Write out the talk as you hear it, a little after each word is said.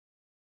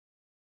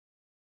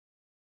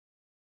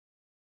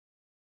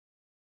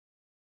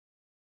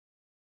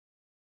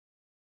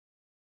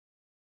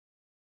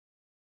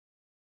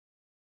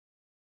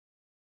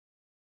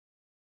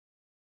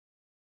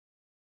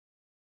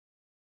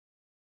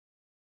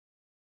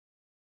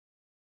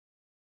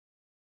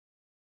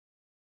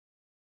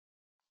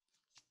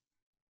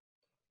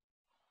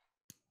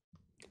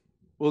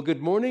Well,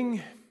 good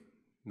morning.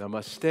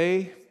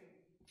 Namaste.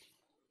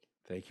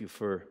 Thank you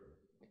for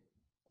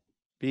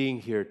being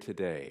here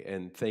today,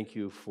 and thank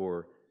you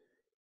for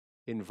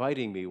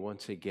inviting me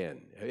once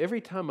again. Every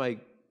time I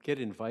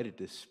get invited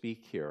to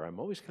speak here, I'm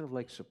always kind of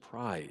like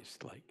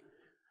surprised, like,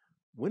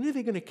 when are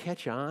they going to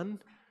catch on?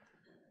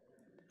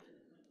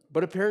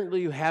 But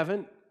apparently you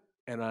haven't,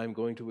 and I'm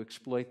going to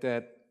exploit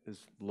that as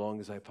long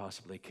as I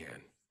possibly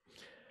can.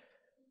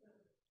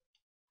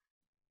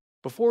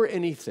 Before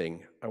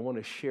anything, I want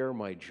to share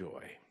my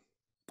joy.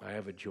 I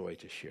have a joy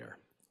to share.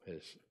 It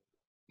has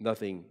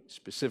nothing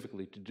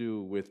specifically to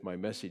do with my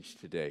message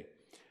today.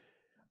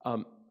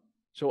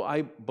 So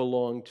I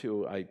belong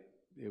to,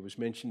 it was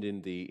mentioned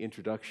in the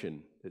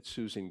introduction that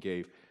Susan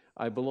gave,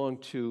 I belong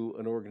to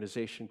an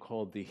organization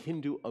called the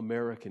Hindu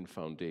American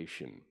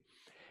Foundation.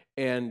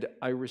 And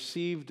I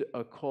received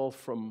a call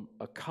from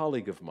a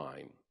colleague of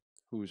mine,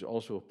 who's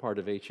also a part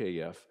of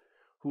HAF,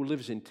 who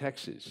lives in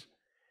Texas.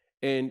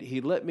 And he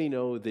let me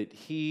know that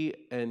he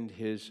and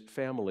his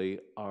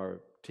family are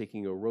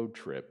taking a road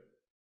trip,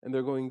 and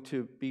they're going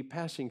to be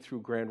passing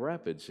through Grand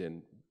Rapids,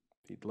 and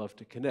he'd love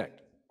to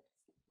connect.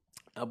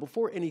 Now,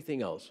 before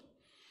anything else,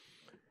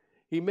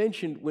 he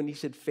mentioned when he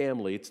said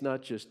family, it's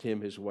not just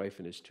him, his wife,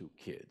 and his 2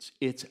 kids.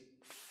 It's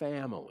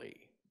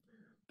family.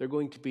 There are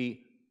going to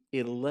be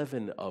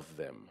 11 of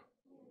them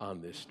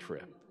on this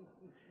trip.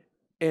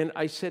 And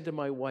I said to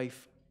my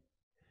wife,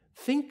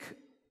 think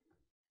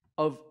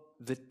of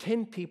the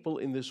 10 people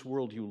in this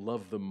world you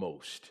love the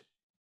most.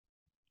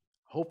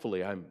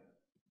 Hopefully I'm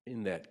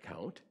in that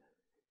count.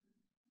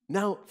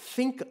 Now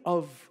think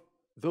of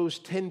those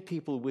 10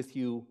 people with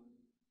you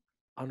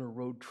on a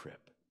road trip.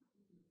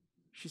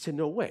 She said,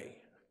 no way.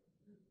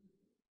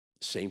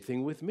 Same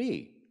thing with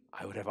me.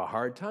 I would have a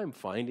hard time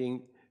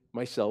finding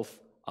myself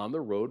on the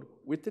road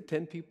with the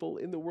 10 people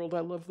in the world I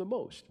love the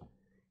most.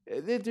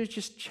 There's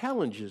just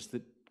challenges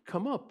that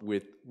come up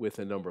with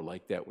a number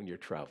like that when you're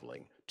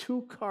traveling.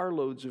 2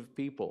 carloads of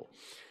people.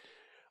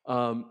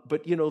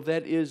 But, you know,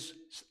 that is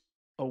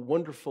a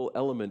wonderful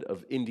element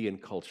of Indian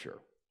culture.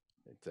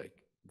 It's like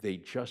they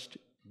just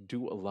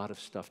do a lot of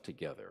stuff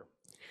together.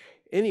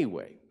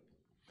 Anyway,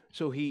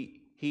 so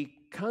he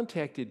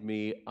contacted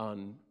me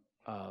on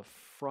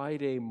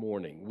Friday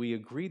morning. We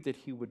agreed that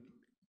he would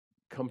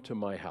come to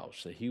my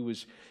house. He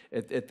was,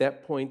 at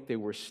that point, they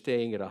were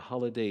staying at a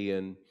Holiday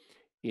Inn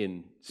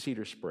in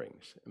Cedar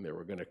Springs, and they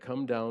were going to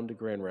come down to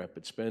Grand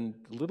Rapids, spend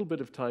a little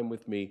bit of time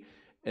with me,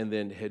 and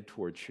then head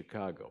towards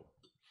Chicago.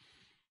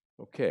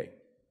 Okay,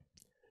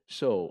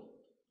 so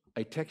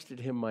I texted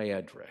him my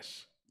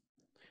address,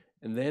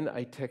 and then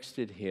I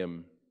texted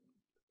him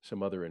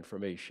some other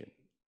information.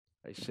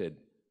 I said,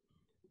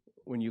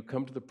 when you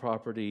come to the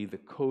property, the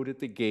code at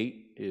the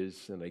gate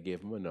is, and I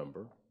gave him a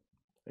number.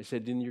 I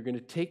said, then you're going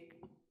to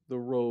take the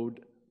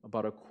road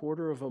about a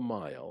quarter of a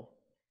mile,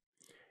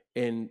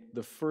 and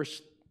the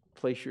first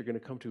place you're going to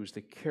come to is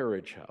the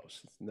carriage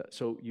house.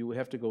 So you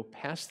have to go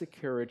past the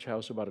carriage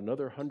house about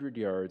another 100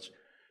 yards,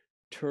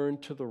 turn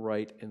to the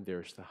right, and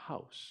there's the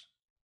house.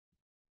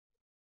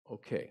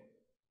 Okay.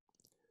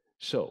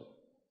 So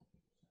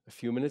a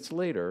few minutes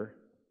later,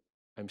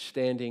 I'm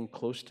standing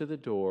close to the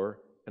door,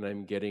 and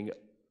I'm getting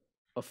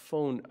a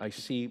phone. I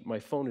see my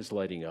phone is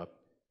lighting up,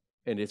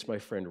 and it's my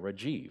friend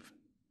Rajiv.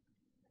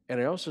 And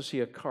I also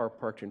see a car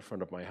parked in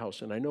front of my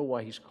house, and I know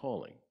why he's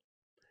calling.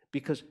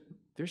 Because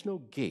there's no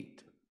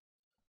gate.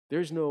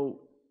 There's no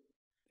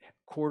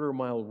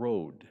quarter-mile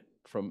road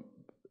from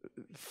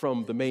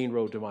the main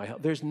road to my house.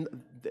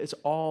 It's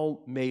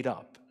all made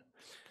up.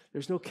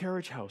 There's no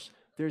carriage house.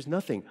 There's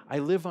nothing. I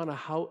live in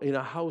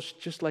a house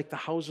just like the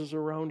houses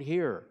around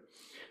here.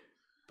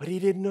 But he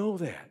didn't know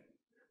that.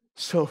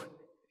 So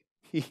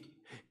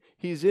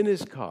he's in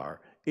his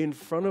car in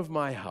front of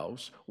my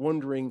house,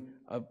 wondering,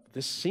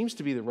 this seems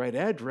to be the right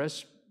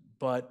address,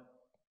 but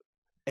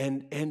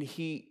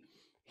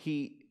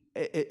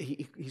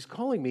he's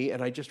calling me,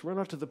 and I just run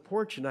out to the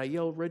porch, and I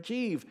yell,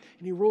 Rajiv,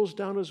 and he rolls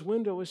down his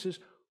window and says,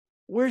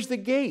 where's the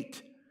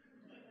gate?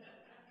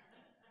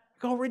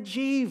 I go,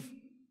 Rajiv,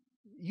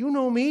 you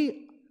know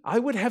me. I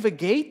would have a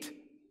gate.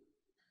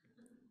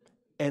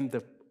 And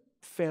the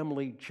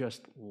family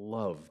just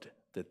loved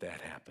that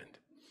happened.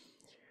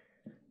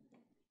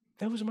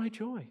 That was my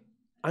joy.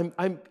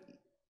 I'm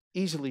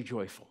easily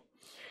joyful.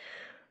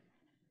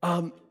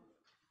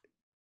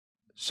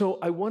 So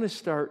I want to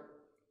start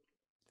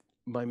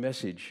my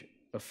message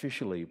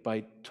officially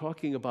by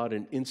talking about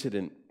an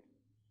incident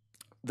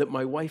that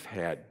my wife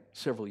had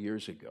several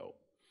years ago.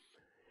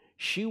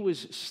 She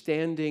was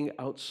standing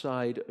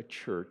outside a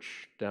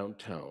church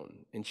downtown,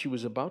 and she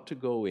was about to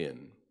go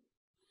in.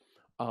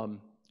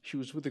 She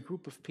was with a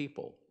group of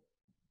people,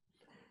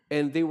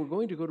 and they were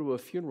going to go to a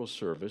funeral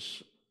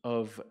service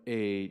of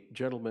a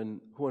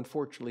gentleman who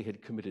unfortunately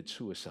had committed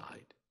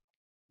suicide.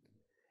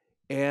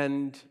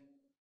 And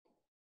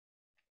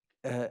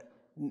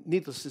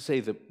needless to say,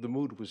 the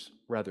mood was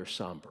rather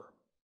somber.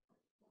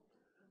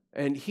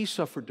 And he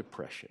suffered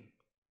depression.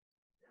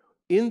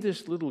 In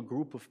this little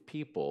group of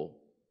people,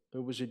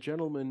 there was a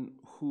gentleman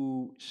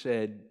who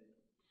said,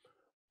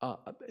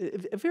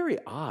 Very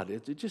odd.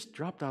 It just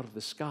dropped out of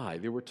the sky.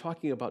 They were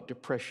talking about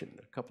depression,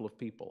 a couple of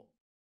people.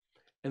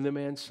 And the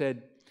man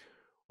said,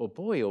 well,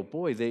 oh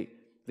boy,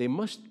 they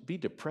must be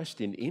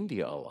depressed in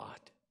India a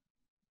lot.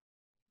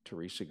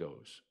 Teresa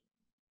goes,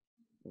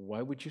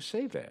 why would you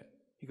say that?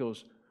 He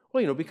goes,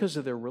 well, because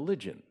of their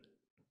religion.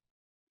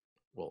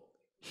 Well,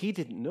 he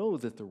didn't know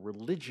that the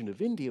religion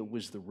of India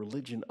was the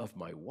religion of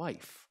my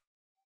wife.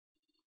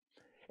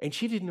 And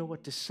she didn't know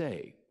what to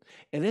say.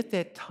 And at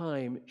that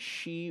time,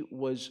 she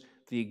was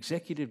the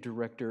executive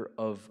director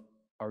of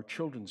our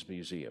children's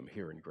museum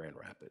here in Grand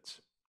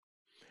Rapids.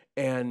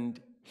 And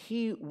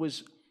he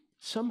was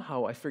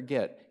somehow, I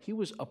forget, he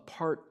was a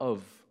part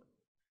of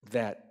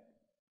that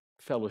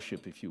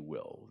fellowship, if you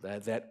will,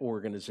 that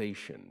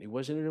organization. He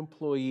wasn't an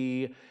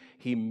employee.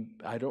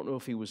 I don't know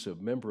if he was a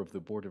member of the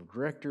board of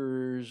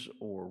directors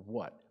or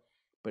what,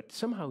 but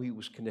somehow he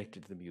was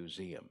connected to the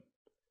museum.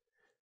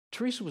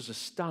 Teresa was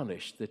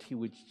astonished that he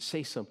would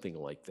say something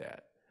like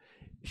that.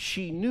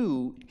 She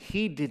knew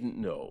he didn't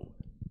know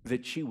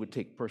that she would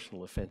take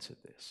personal offense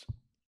at this.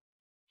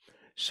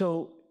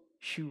 So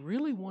she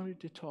really wanted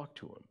to talk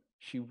to him.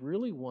 She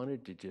really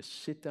wanted to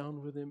just sit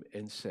down with him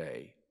and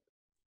say,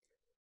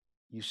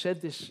 you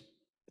said this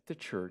at the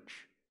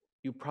church.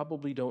 You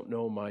probably don't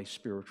know my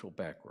spiritual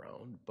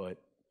background, but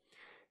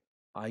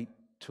I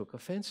took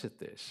offense at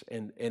this.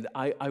 And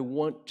I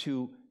want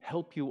to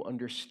help you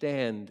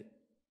understand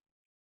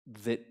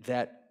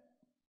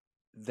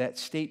that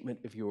statement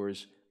of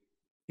yours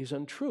is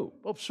untrue.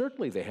 Well,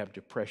 certainly they have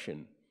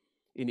depression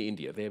in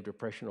India. They have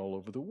depression all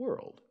over the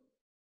world.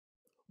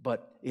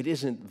 But it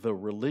isn't the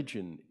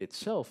religion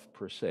itself,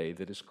 per se,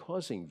 that is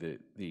causing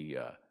the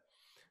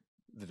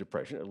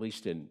depression, at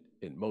least in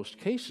most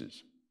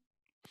cases.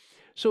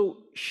 So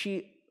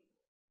she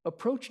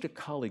approached a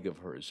colleague of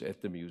hers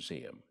at the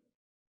museum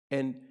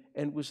and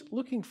was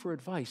looking for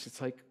advice. It's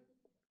like,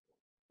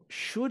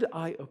 should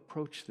I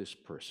approach this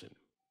person?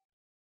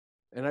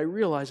 And I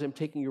realize I'm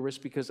taking a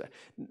risk because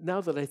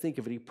now that I think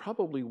of it, he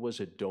probably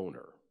was a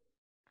donor.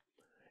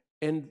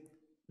 And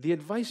the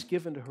advice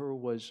given to her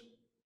was,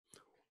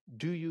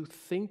 do you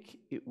think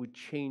it would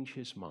change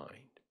his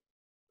mind?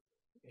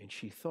 And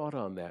she thought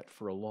on that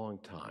for a long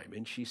time.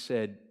 And she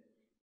said,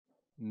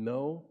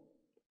 no,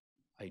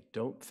 I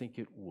don't think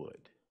it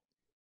would.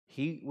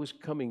 He was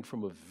coming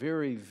from a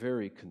very,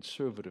 very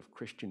conservative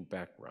Christian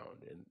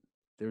background. And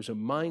there's a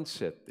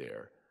mindset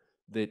there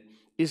that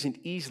isn't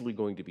easily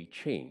going to be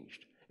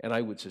changed. And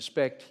I would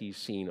suspect he's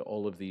seen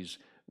all of these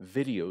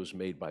videos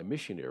made by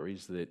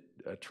missionaries that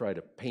try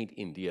to paint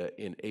India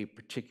in a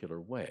particular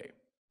way.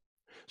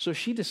 So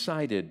she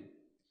decided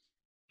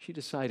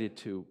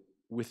to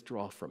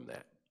withdraw from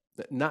that,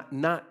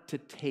 not to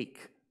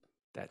take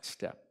that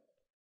step.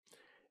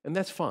 And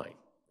that's fine.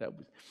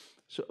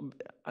 So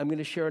I'm going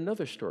to share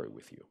another story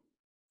with you.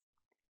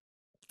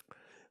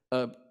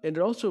 And it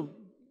also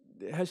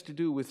has to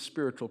do with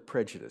spiritual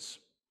prejudice.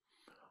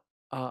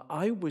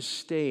 I was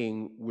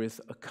staying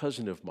with a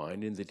cousin of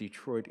mine in the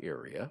Detroit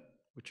area,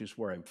 which is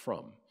where I'm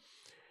from,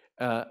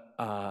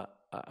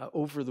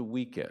 over the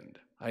weekend.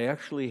 I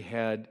actually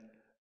had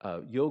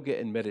a yoga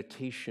and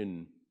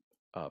meditation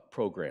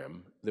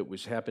program that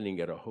was happening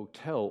at a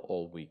hotel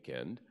all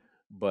weekend,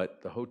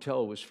 but the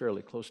hotel was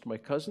fairly close to my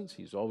cousin's.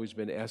 He's always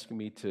been asking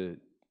me to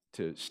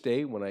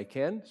stay when I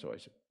can, so I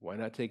said, why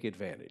not take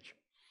advantage?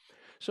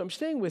 So I'm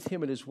staying with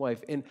him and his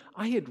wife, and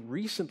I had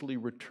recently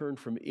returned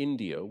from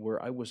India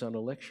where I was on a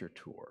lecture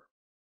tour.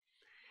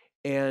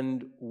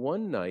 And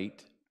one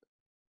night,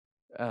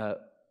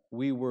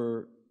 we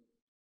were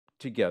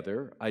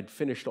together. I'd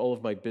finished all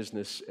of my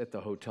business at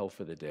the hotel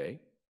for the day,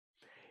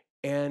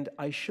 and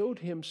I showed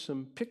him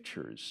some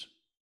pictures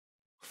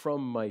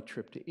from my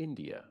trip to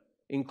India,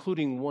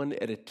 including one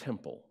at a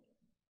temple.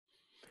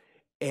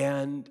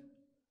 And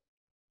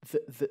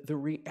the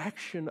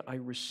reaction I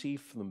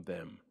received from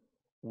them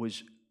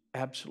was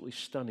absolutely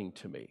stunning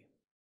to me.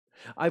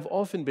 I've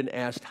often been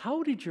asked,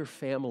 how did your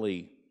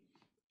family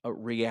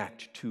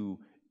react to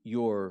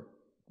your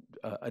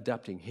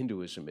adopting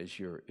Hinduism as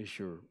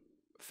your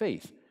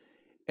faith?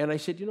 And I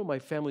said, my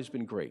family's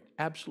been great,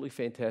 absolutely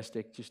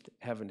fantastic, just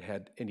haven't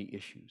had any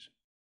issues.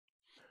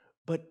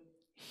 But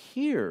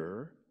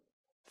here,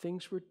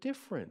 things were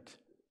different.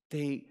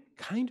 They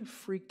kind of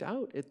freaked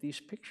out at these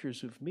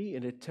pictures of me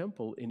in a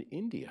temple in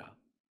India.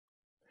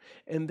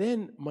 And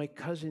then my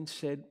cousin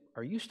said,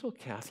 are you still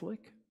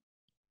Catholic?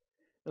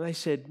 And I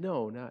said,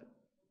 no,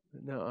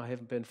 I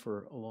haven't been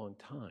for a long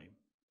time.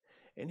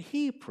 And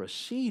he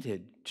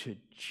proceeded to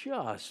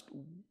just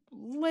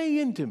lay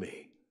into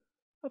me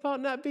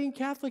about not being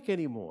Catholic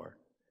anymore.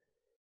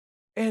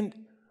 And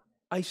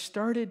I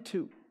started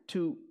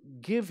to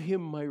give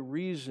him my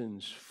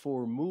reasons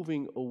for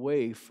moving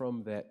away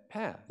from that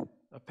path,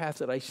 a path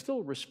that I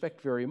still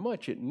respect very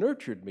much. It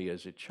nurtured me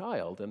as a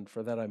child, and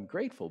for that I'm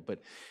grateful,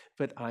 but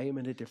I am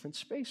in a different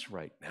space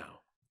right now.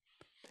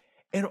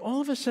 And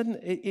all of a sudden,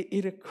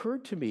 it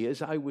occurred to me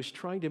as I was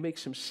trying to make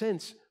some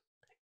sense,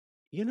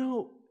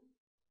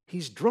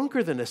 he's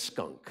drunker than a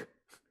skunk.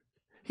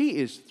 He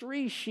is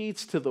 3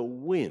 sheets to the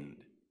wind.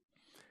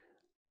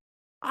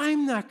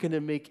 I'm not going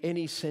to make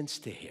any sense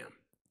to him.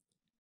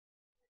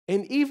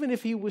 And even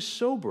if he was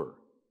sober,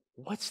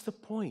 what's the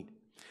point?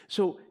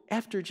 So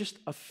after just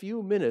a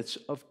few minutes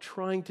of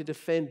trying to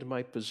defend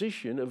my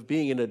position of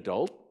being an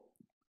adult,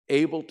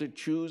 able to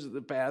choose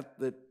the path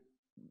that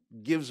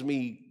gives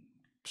me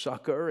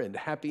succor and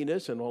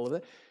happiness and all of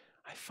that,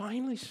 I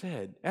finally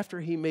said, after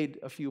he made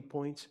a few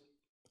points,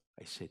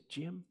 I said,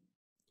 Jim,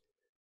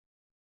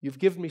 you've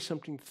given me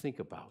something to think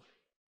about,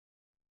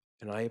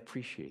 and I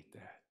appreciate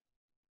that.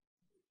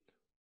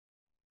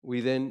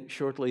 We then,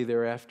 shortly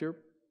thereafter,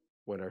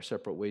 went our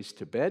separate ways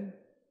to bed,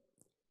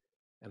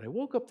 and I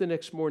woke up the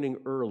next morning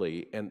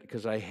early, and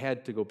because I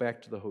had to go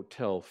back to the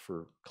hotel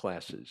for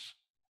classes.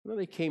 And then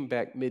I came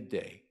back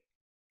midday.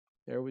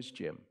 There was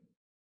Jim.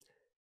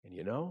 And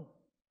you know,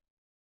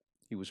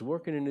 he was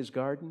working in his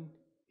garden.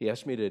 He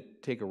asked me to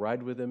take a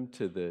ride with him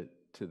to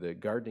the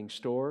gardening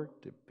store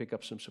to pick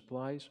up some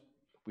supplies.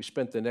 We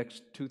spent the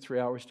next 2-3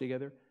 hours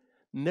together.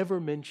 Never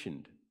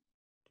mentioned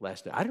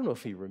last night. I don't know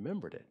if he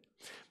remembered it.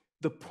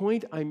 The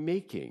point I'm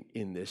making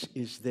in this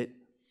is that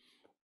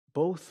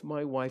both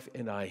my wife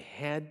and I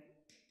had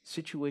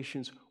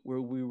situations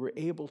where we were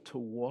able to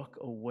walk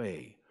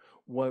away,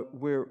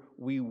 where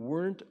we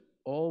weren't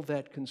all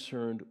that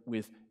concerned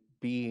with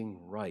being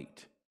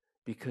right,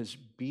 because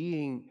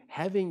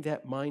having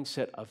that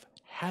mindset of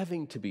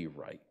having to be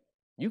right,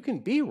 you can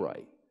be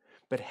right,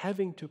 but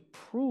having to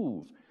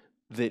prove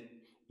that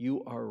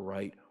you are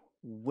right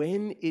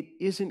when it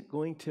isn't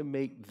going to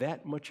make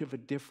that much of a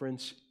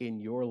difference in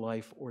your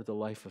life or the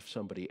life of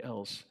somebody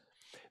else,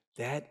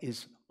 that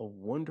is a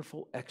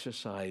wonderful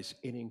exercise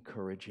in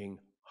encouraging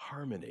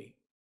harmony.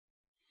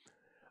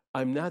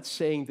 I'm not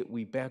saying that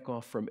we back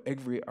off from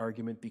every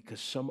argument,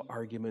 because some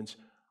arguments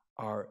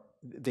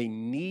they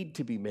need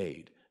to be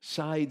made.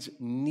 Sides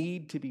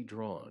need to be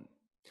drawn.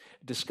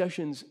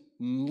 Discussions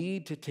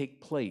need to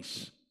take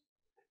place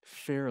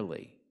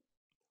fairly,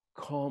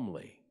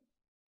 calmly,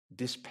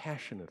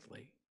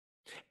 dispassionately.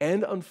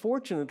 And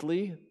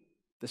unfortunately,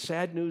 the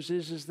sad news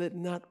is that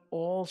not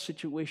all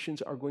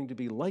situations are going to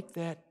be like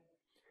that,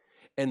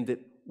 and that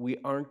we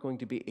aren't going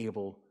to be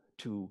able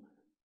to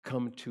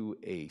come to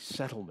a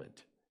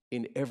settlement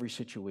in every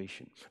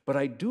situation. But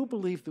I do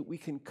believe that we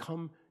can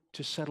come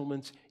to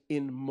settlements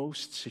in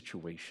most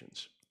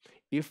situations.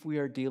 If we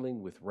are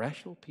dealing with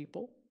rational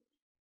people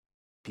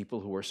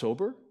who are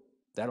sober,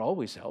 that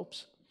always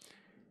helps.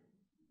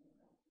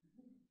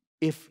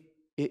 If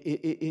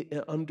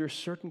under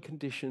certain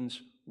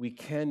conditions, we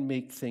can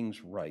make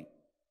things right.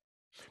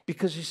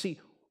 Because you see,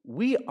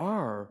 we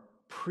are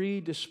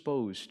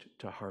predisposed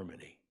to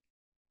harmony.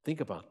 Think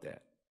about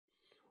that.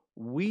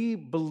 We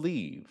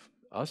believe,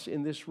 us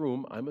in this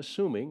room, I'm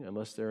assuming,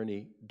 unless there are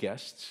any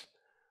guests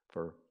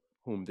for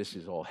whom this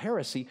is all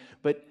heresy,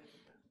 but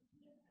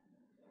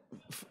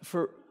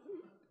for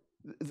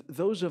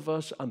those of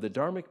us on the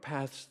dharmic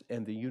paths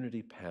and the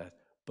unity path,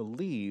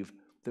 believe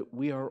that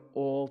we are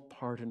all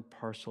part and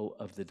parcel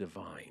of the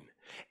divine.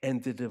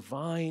 And the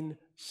divine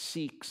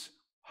seeks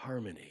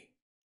harmony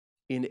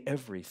in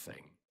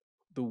everything.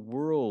 The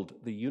world,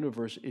 the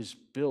universe, is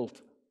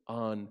built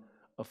on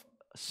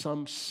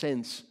some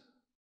sense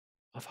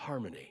of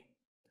harmony.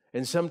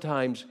 And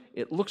sometimes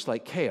it looks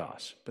like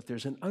chaos, but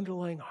there's an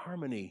underlying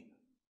harmony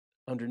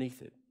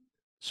underneath it.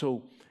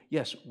 So,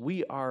 yes,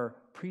 we are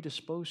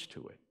predisposed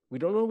to it. We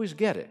don't always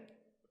get it,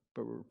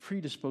 but we're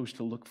predisposed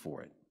to look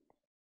for it.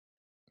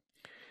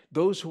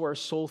 Those who are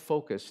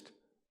soul-focused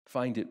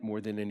find it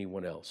more than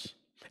anyone else.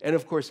 And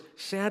of course,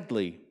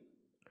 sadly,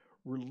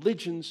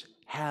 religions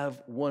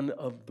have one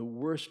of the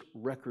worst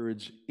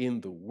records in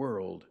the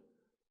world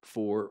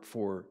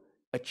for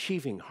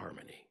achieving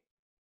harmony,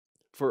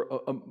 for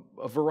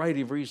a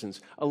variety of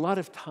reasons. A lot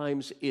of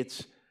times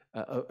it's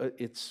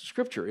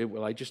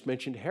scripture. I just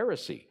mentioned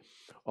heresy.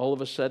 All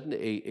of a sudden,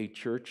 a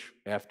church,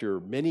 after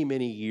many,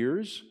 many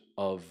years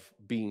of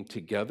being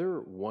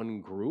together,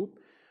 one group,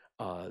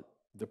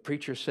 the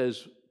preacher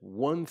says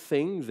one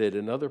thing that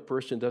another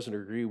person doesn't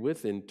agree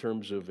with in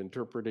terms of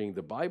interpreting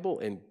the Bible,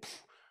 and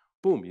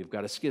boom, you've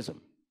got a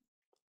schism.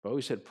 I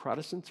always said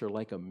Protestants are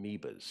like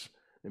amoebas.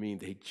 I mean,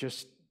 they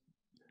just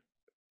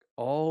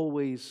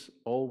always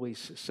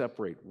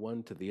separate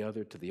one to the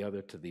other, to the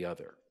other, to the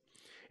other.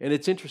 And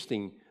it's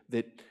interesting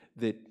that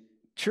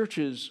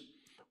churches,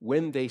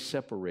 when they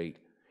separate,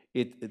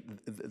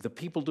 the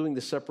people doing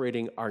the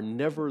separating are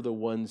never the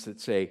ones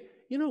that say,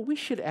 we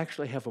should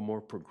actually have a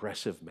more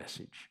progressive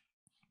message.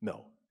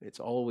 No, it's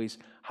always,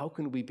 how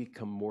can we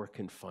become more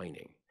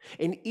confining?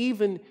 And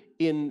even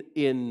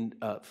in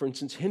for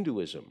instance,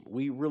 Hinduism,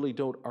 we really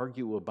don't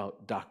argue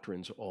about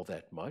doctrines all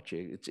that much.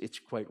 It's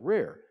quite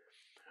rare.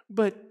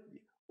 But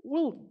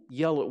we'll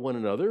yell at one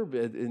another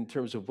in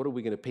terms of what are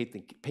we going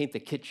to paint the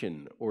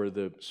kitchen or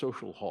the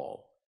social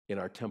hall in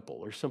our temple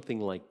or something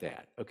like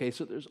that. Okay,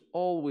 so there's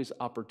always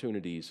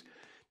opportunities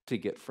to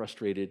get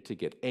frustrated, to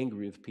get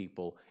angry with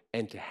people,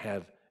 and to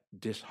have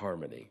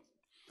disharmony.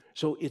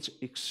 So it's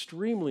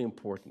extremely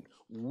important.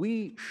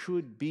 We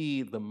should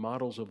be the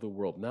models of the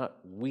world, not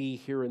we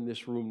here in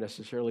this room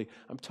necessarily.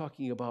 I'm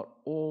talking about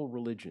all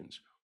religions.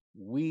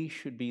 We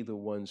should be the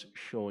ones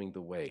showing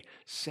the way.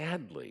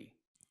 Sadly,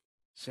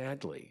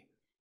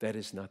 that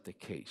is not the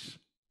case.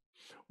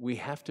 We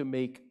have to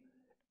make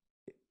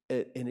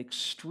an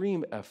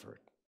extreme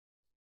effort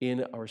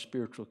in our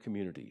spiritual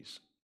communities.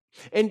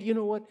 And you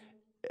know what?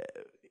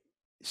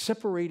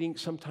 Separating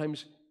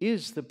sometimes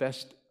is the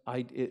best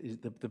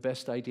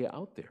idea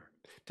out there.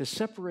 To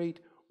separate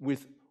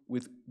with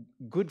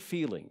good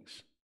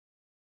feelings,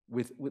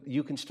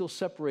 you can still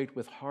separate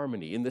with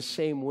harmony in the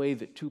same way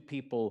that two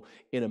people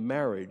in a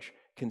marriage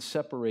can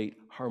separate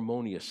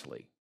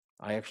harmoniously.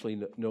 I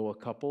actually know a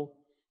couple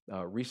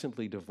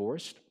recently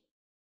divorced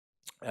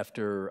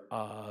after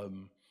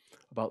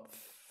about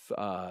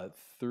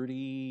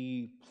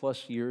 30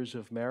 plus years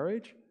of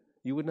marriage.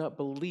 You would not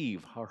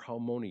believe how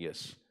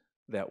harmonious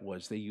that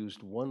was. They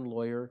used one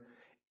lawyer,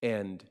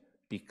 and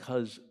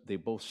because they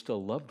both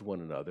still loved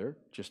one another,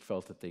 just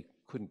felt that they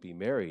couldn't be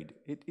married,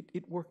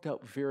 it worked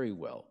out very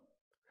well.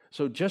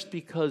 So just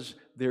because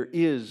there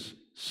is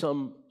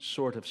some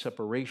sort of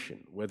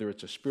separation, whether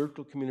it's a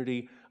spiritual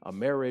community, a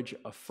marriage,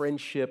 a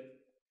friendship,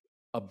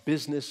 a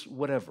business,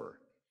 whatever,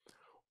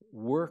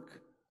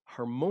 work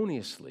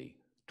harmoniously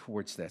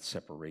towards that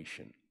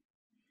separation.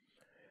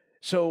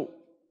 So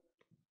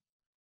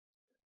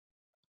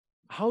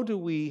how do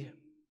we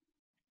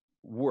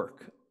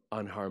work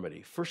on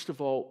harmony? First of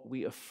all,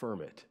 we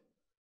affirm it.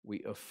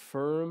 We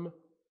affirm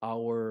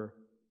our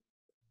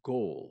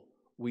goal.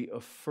 We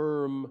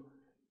affirm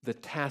the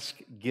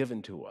task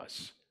given to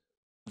us,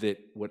 that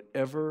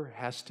whatever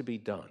has to be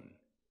done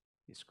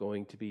is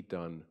going to be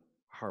done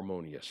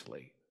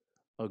harmoniously,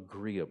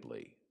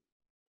 agreeably.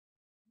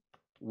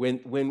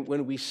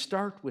 When we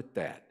start with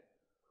that,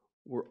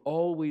 we're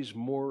always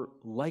more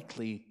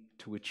likely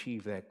to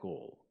achieve that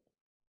goal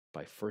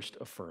by first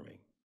affirming.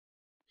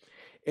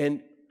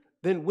 And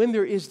then when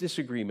there is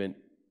disagreement,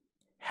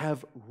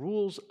 have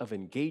rules of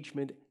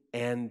engagement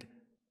and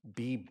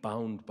be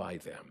bound by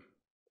them.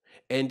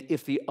 And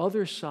if the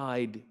other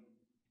side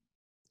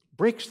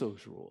breaks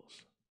those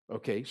rules,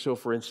 okay, so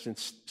for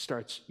instance,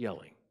 starts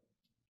yelling,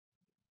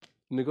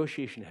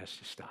 negotiation has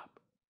to stop.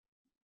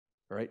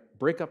 All right,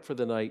 break up for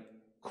the night,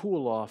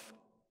 cool off,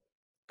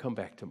 come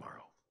back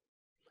tomorrow.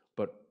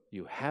 But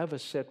you have a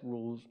set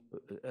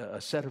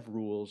of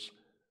rules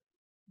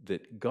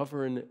that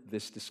govern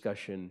this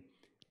discussion.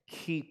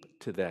 Keep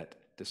to that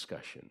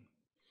discussion.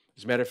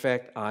 As a matter of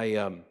fact,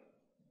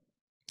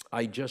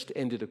 I just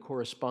ended a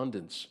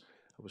correspondence.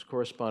 I was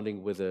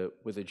corresponding with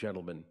a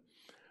gentleman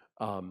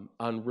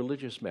on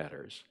religious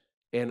matters,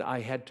 and I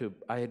had to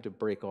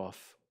break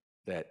off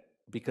that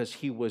because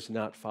he was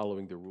not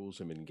following the rules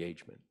of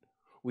engagement.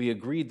 We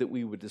agreed that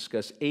we would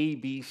discuss A,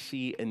 B,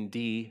 C, and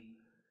D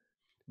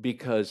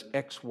because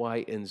X,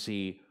 Y, and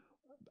Z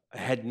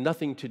had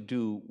nothing to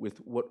do with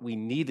what we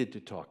needed to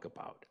talk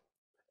about.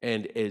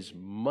 And as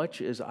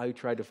much as I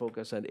tried to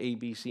focus on A,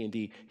 B, C, and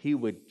D, he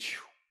would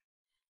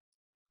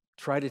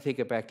try to take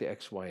it back to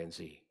X, Y, and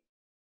Z.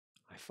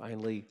 I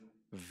finally,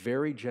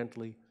 very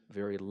gently,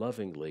 very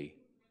lovingly,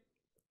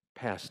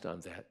 passed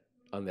on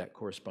that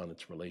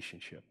correspondence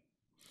relationship.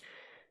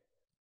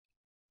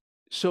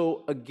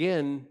 So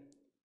again,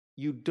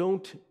 you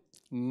don't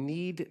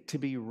need to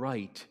be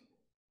right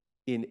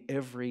in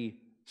every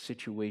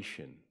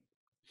situation.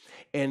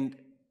 And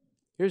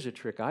here's a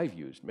trick I've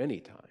used many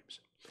times.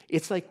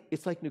 It's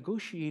like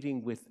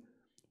negotiating with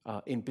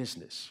in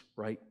business,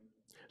 right?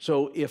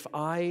 So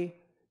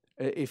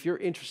if you're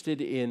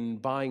interested in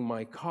buying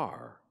my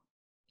car,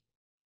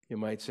 you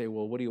might say,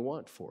 well, what do you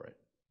want for it?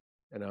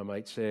 And I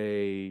might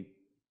say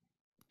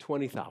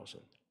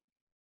 $20,000.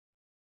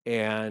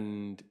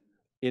 And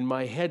in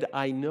my head,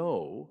 I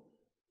know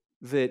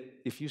that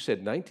if you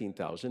said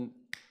 $19,000,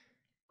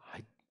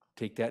 I'd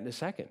take that in a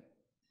second,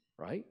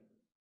 right?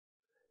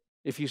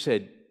 If you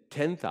said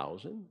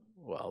 $10,000,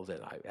 well, then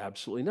I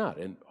absolutely not.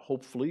 And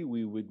hopefully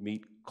we would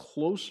meet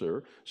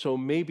closer. So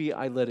maybe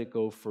I let it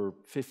go for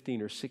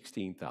 $15,000 or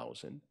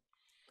 $16,000, and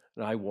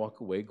I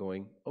walk away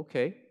going,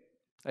 okay,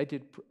 I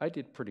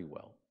did pretty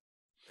well.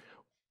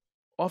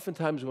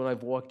 Oftentimes when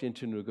I've walked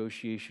into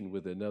negotiation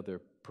with another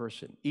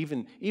person,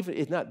 even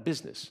it's not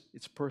business,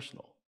 it's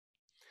personal,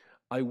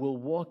 I will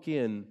walk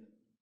in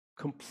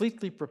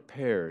completely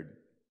prepared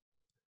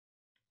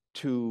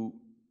to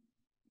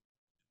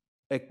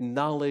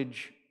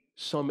acknowledge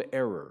some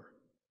error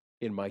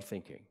in my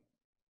thinking.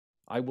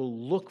 I will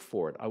look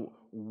for it.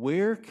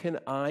 Where can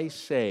I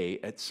say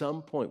at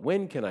some point,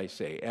 when can I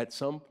say at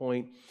some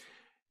point,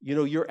 you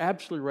know, you're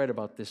absolutely right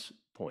about this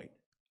point.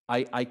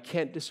 I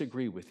can't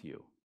disagree with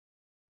you.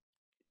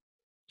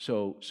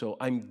 So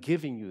I'm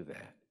giving you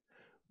that.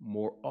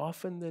 More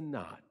often than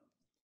not,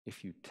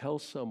 if you tell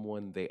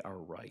someone they are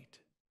right,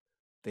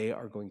 they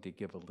are going to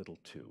give a little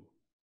too.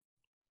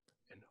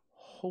 And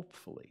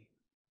hopefully,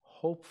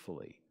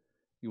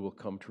 you will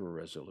come to a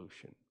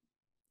resolution.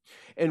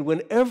 And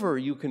whenever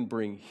you can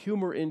bring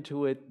humor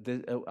into it,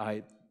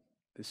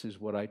 this is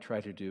what I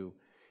try to do.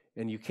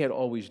 And you can't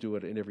always do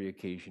it on every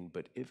occasion,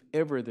 but if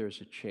ever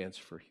there's a chance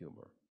for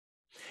humor,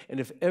 and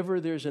if ever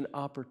there's an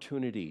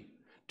opportunity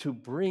to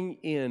bring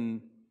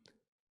in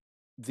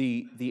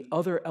the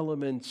other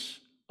elements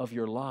of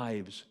your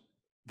lives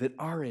that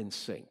are in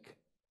sync,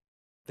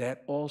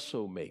 that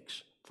also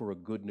makes for a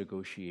good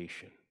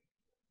negotiation.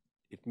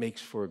 It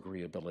makes for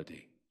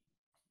agreeability.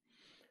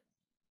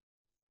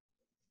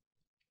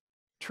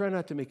 Try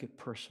not to make it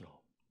personal.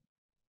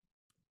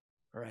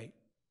 All right?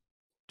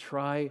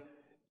 Try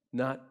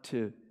not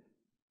to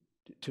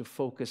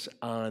focus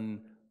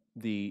on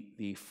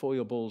the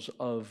foibles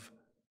of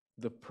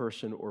the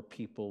person or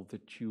people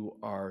that you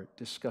are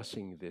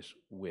discussing this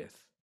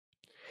with.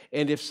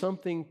 And if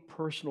something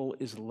personal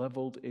is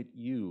leveled at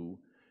you,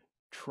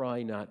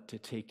 try not to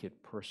take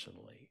it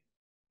personally.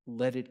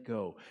 Let it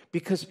go.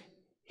 Because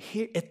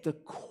here at the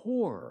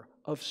core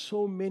of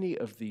so many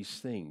of these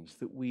things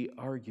that we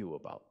argue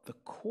about, the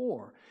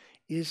core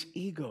is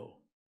ego.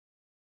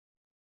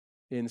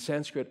 In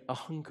Sanskrit,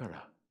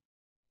 ahankara.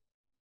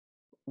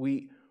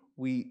 When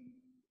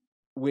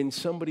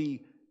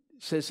somebody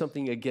says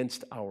something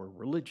against our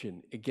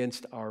religion,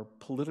 against our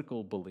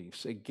political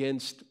beliefs,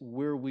 against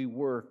where we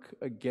work,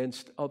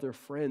 against other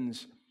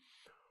friends,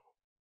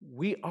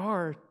 we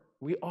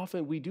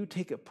do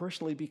take it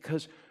personally,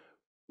 because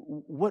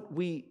what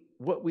we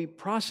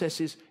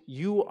process is,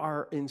 you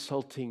are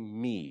insulting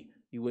me.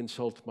 You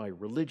insult my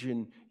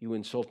religion, you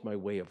insult my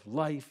way of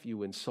life,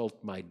 you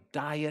insult my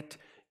diet,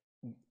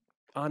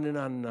 on and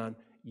on and on.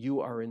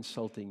 You are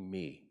insulting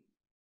me.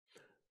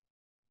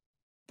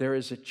 There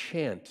is a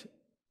chant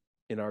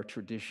in our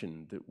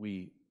tradition that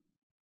we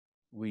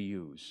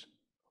use.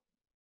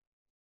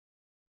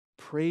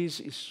 Praise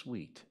is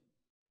sweet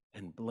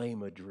and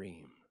blame a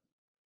dream.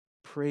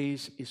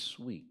 Praise is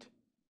sweet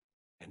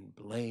and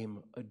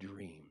blame a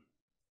dream.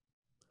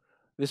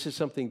 This is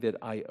something that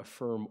I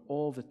affirm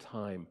all the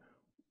time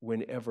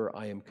whenever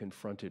I am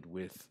confronted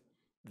with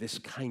this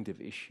kind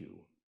of issue,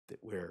 that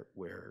where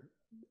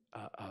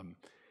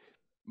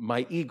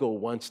my ego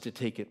wants to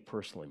take it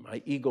personally.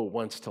 My ego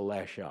wants to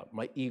lash out.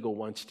 My ego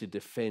wants to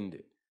defend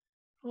it.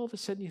 All of a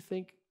sudden you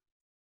think,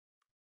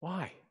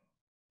 why?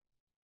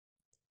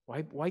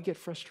 Why get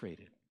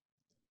frustrated?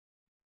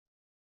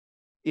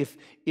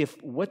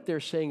 If what they're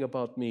saying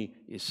about me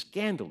is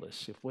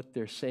scandalous, if what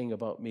they're saying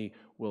about me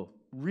will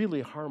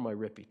really harm my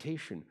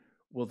reputation,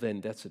 well,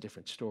 then that's a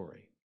different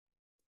story.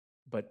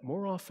 But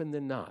more often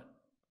than not,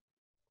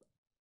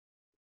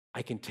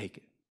 I can take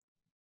it.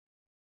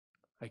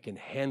 I can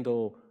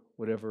handle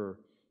whatever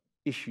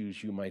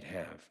issues you might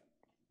have.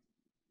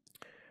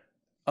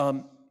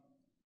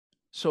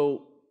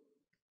 So,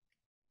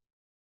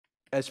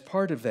 as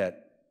part of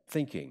that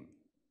thinking,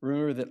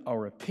 remember that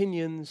our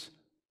opinions,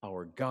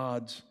 our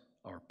gods,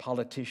 our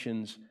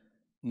politicians,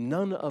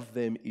 none of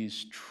them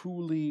is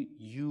truly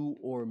you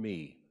or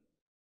me.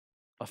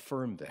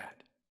 Affirm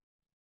that.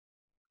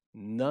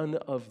 None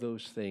of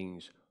those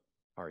things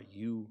are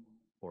you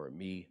or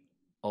me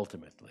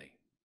ultimately.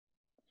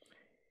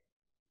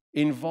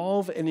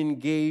 Involve and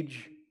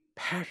engage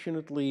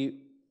passionately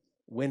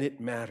when it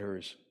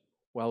matters,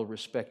 while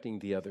respecting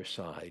the other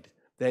side.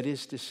 That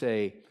is to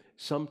say,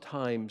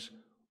 sometimes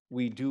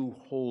we do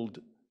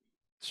hold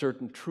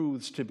certain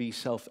truths to be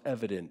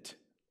self-evident,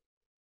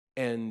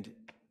 and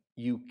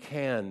you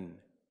can,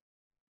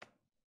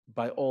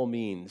 by all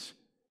means,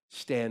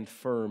 stand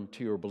firm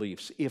to your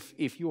beliefs.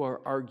 If you are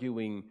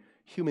arguing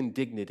human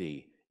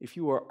dignity, if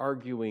you are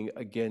arguing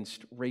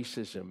against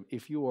racism,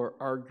 if you are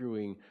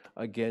arguing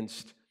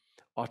against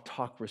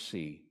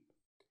autocracy,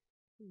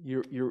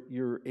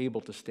 you're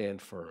able to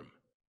stand firm.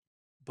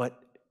 But,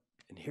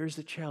 and here's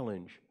the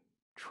challenge,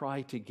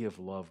 try to give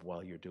love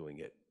while you're doing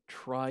it.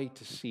 Try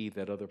to see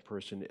that other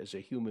person as a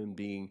human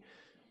being,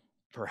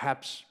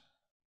 perhaps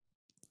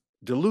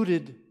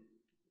deluded,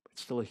 but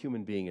still a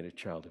human being and a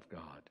child of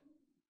God.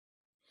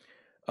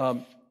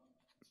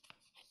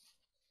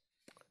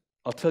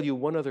 I'll tell you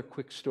one other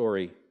quick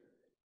story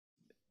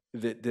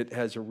that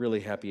has a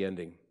really happy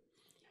ending.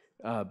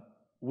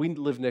 We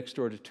live next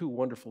door to two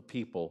wonderful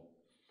people,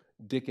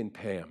 Dick and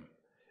Pam.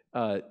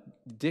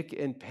 Dick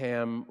and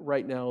Pam,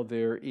 right now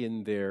they're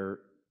in their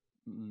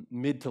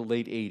mid to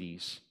late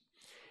 80s.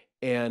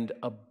 And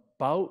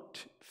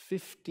about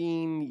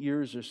 15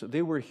 years or so,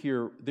 they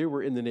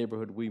were in the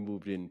neighborhood we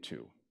moved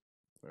into.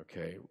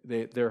 Okay,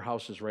 their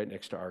house is right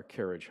next to our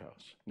carriage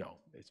house. No,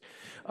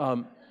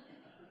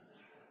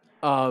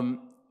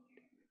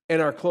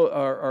 and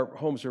our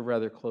homes are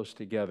rather close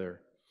together.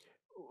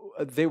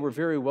 They were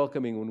very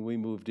welcoming when we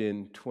moved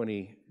in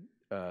 20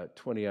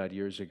 odd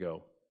years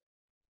ago.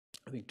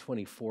 I think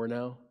 24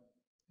 now,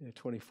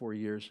 24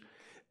 years.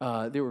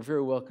 They were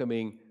very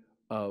welcoming.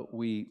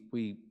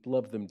 We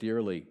loved them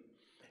dearly.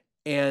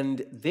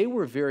 And they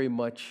were very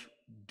much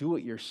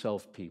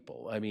do-it-yourself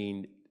people. I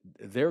mean,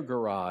 their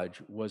garage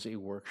was a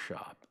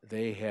workshop.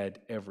 They had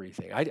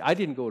everything. I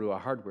didn't go to a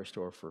hardware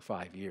store for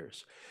 5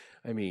 years.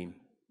 I mean,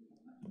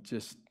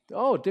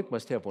 Dick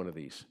must have one of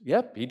these.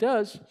 Yep, he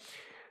does.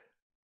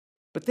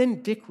 But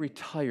then Dick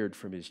retired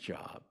from his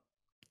job,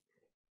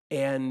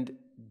 and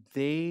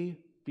they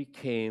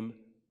became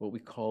what we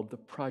called the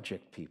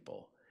project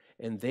people.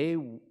 And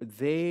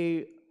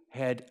they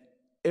had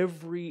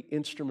every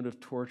instrument of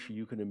torture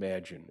you can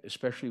imagine,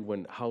 especially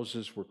when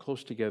houses were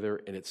close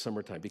together and it's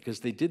summertime, because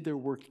they did their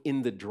work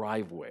in the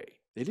driveway.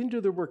 They didn't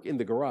do their work in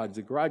the garage.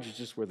 The garage is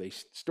just where they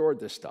stored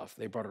the stuff.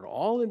 They brought it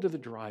all into the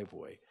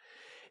driveway.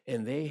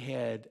 And they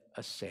had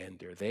a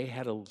sander, they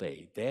had a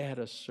lathe, they had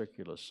a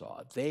circular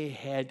saw, they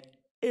had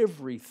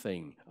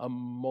everything, a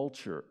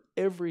mulcher,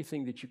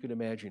 everything that you could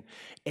imagine.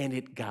 And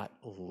it got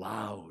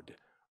loud,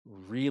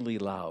 really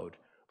loud,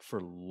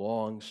 for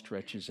long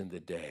stretches in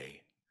the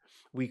day.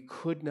 We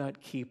could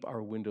not keep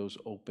our windows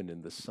open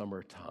in the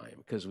summertime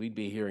because we'd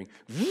be hearing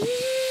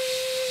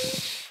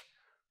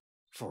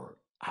for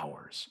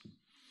hours.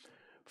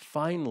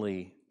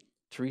 Finally,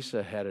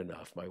 Teresa had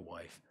enough, my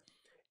wife,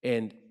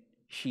 and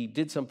she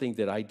did something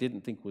that I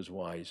didn't think was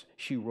wise.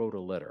 She wrote a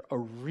letter, a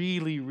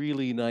really,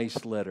 really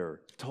nice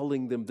letter,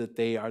 telling them that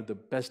they are the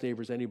best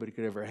neighbors anybody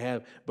could ever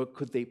have, but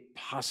could they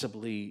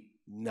possibly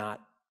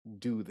not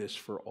do this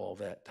for all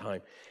that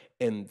time?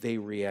 And they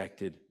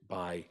reacted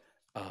by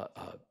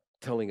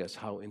telling us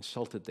how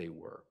insulted they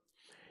were.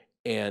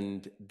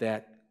 And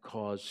that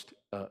caused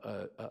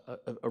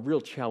a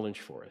real challenge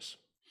for us.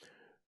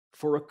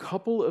 For a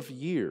couple of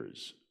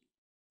years,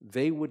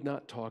 they would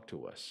not talk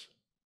to us.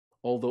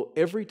 Although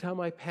every time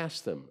I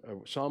passed them,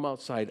 or saw them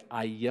outside,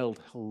 I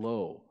yelled,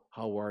 "Hello,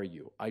 how are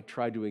you?" I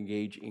tried to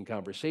engage in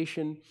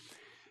conversation.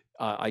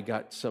 I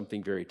got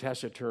something very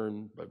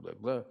taciturn, blah, blah,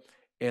 blah.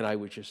 And I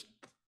would just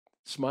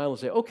smile and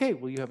say, "Okay,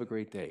 well, you have a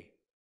great day."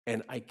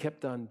 And I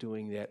kept on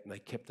doing that, and I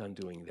kept on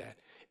doing that.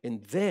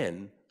 And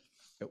then,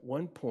 at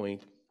one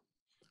point,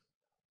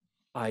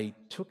 I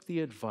took the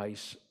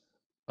advice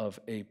of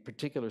a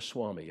particular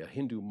Swami, a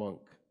Hindu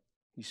monk.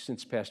 He's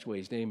since passed away.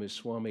 His name is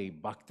Swami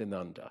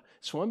Bhaktananda.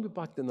 Swami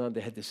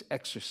Bhaktananda had this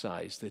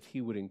exercise that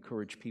he would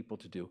encourage people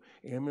to do.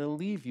 And I'm going to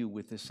leave you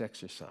with this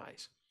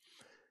exercise.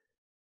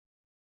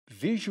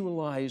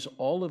 Visualize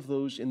all of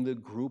those in the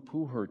group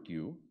who hurt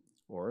you,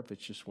 or if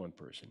it's just one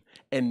person,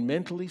 and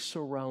mentally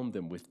surround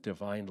them with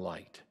divine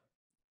light.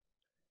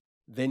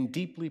 Then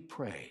deeply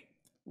pray,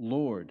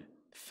 "Lord,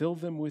 fill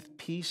them with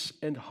peace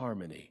and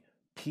harmony,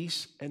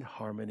 peace and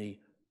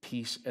harmony,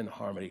 peace and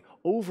harmony,"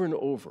 over and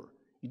over.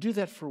 You do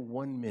that for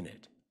 1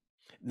 minute.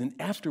 And then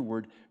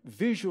afterward,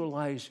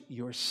 visualize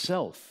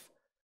yourself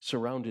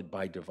surrounded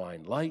by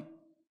divine light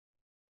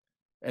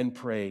and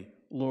pray,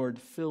 "Lord,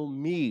 fill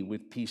me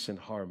with peace and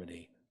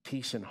harmony,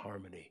 peace and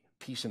harmony,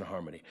 peace and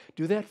harmony."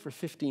 Do that for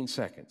 15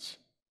 seconds.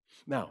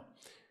 Now,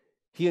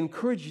 he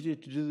encouraged you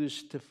to do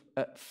this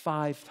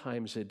 5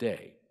 times a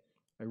day.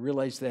 I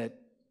realize that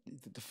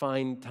to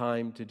find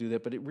time to do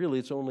that, but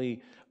it's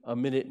only 1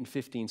 minute and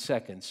 15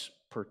 seconds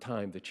per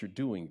time that you're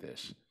doing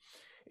this.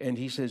 And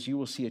he says, you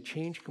will see a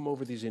change come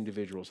over these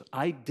individuals.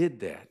 I did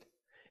that,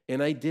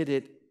 and I did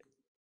it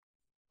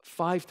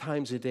 5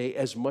 times a day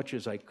as much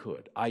as I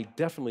could. I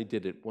definitely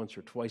did it once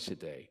or twice a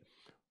day.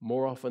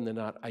 More often than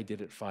not, I did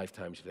it 5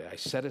 times a day. I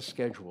set a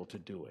schedule to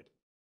do it.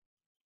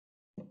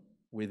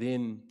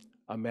 Within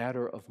a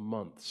matter of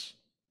months,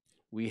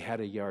 we had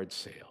a yard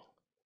sale.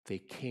 They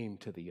came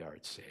to the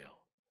yard sale,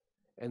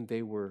 and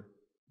they were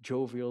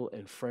jovial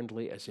and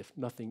friendly as if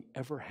nothing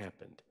ever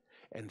happened.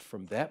 And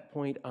from that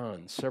point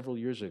on, several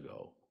years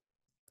ago,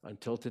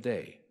 until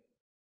today,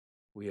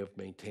 we have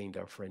maintained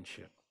our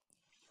friendship.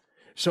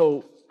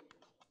 So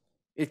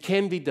it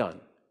can be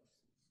done.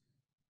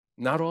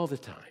 Not all the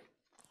time,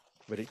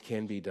 but it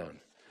can be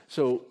done.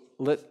 So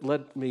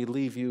let me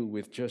leave you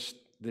with just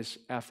this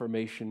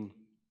affirmation.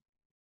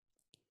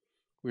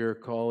 We are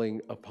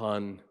calling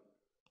upon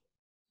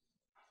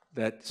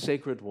that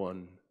sacred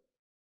one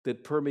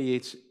that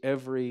permeates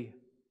every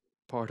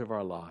part of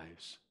our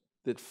lives,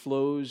 that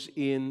flows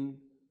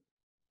in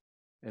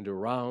and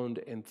around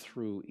and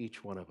through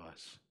each one of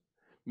us.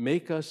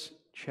 Make us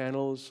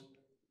channels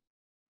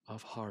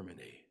of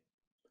harmony.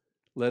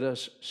 Let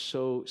us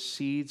sow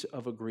seeds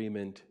of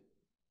agreement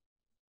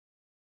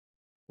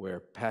where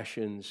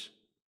passions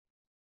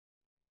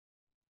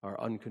are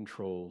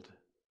uncontrolled,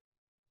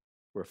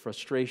 where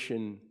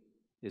frustration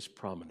is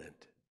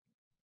prominent.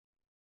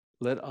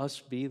 Let us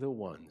be the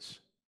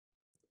ones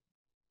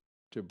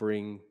to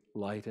bring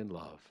light and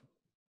love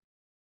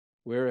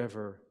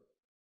wherever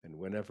and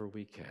whenever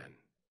we can.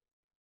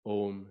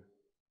 Om,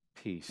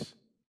 peace,